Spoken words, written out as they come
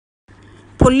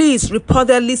Police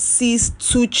reportedly seized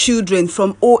 2 children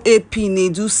from OAP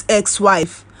Nedu's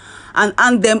ex-wife and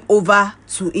hand them over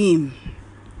to him.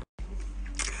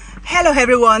 Hello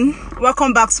everyone,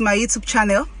 welcome back to my YouTube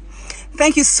channel.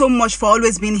 Thank you so much for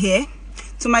always being here.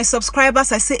 To my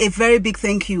subscribers, I say a very big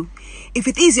thank you. If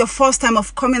it is your first time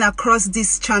of coming across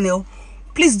this channel,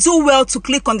 please do well to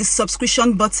click on the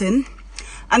subscription button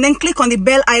and then click on the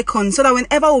bell icon so that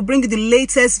whenever we bring you the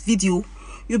latest video,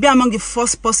 you'll be among the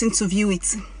first person to view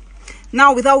it.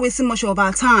 Now, without wasting much of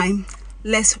our time,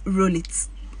 let's roll it.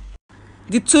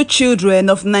 The 2 children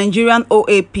of Nigerian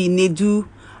OAP Nedu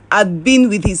had been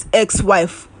with his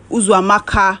ex-wife,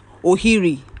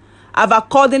 Ohiri, have,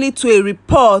 according to a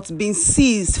report, been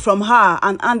seized from her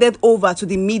and handed over to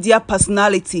the media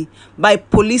personality by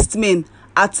policemen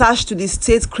attached to the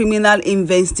State Criminal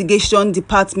Investigation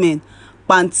Department,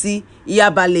 Panti,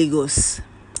 Yaba, Lagos.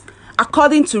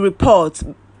 According to reports,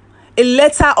 a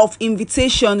letter of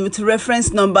invitation with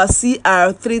reference number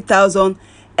CR 3000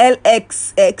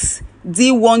 LXX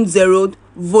D10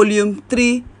 volume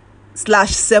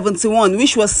 3/71,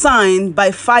 which was signed by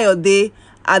Fayode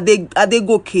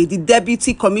Adegoke, the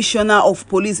Deputy Commissioner of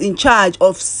Police in charge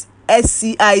of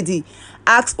SCID,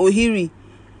 asked Ohiri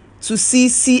to see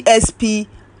CSP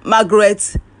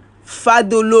Margaret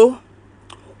Fadolo.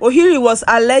 Ohiri was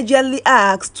allegedly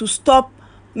asked to stop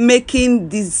making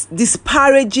these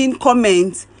disparaging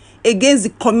comments against the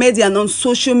comedian on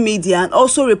social media and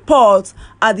also report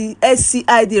at the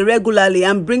SCID regularly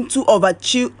and bring 2 over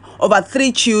 3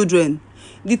 children.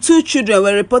 The 2 children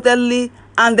were reportedly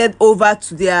handed over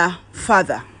to their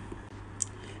father.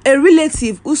 A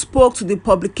relative who spoke to the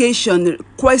publication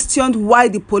questioned why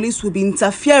the police would be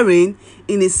interfering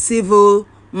in a civil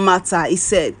matter. He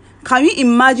said, "Can you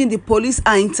imagine the police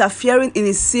are interfering in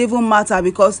a civil matter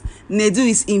because Nedu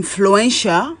is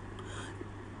influential?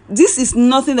 This is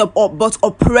nothing but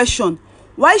oppression.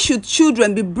 Why should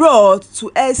children be brought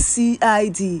to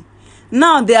SCID?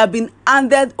 Now they have been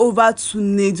handed over to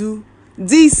Nedu.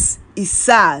 This is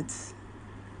sad,"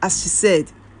 as she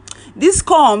said. This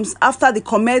comes after the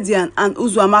comedian and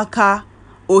Uzwamaka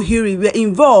Ohiri were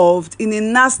involved in a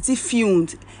nasty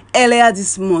feud earlier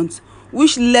this month,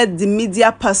 which led the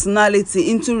media personality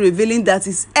into revealing that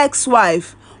his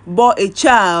ex-wife bore a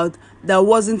child that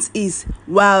wasn't his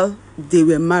while they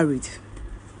were married.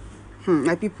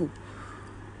 My people,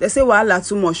 they say wahala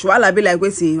too much. Wahala be like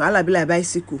waiting, wahala be like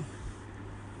bicycle.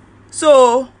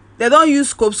 So they don't use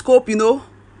scope, you know.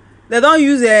 They don't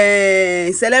use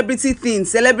a celebrity thing,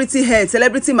 celebrity head,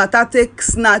 celebrity matter take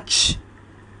snatch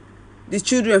the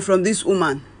children from this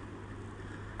woman.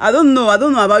 I don't know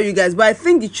about you guys, but I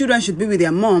think the children should be with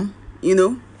their mom, you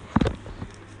know.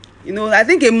 I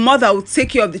think a mother will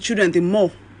take care of the children the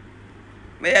more.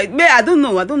 I don't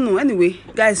know. Anyway,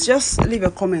 guys, just leave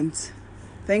a comment.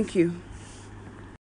 Thank you.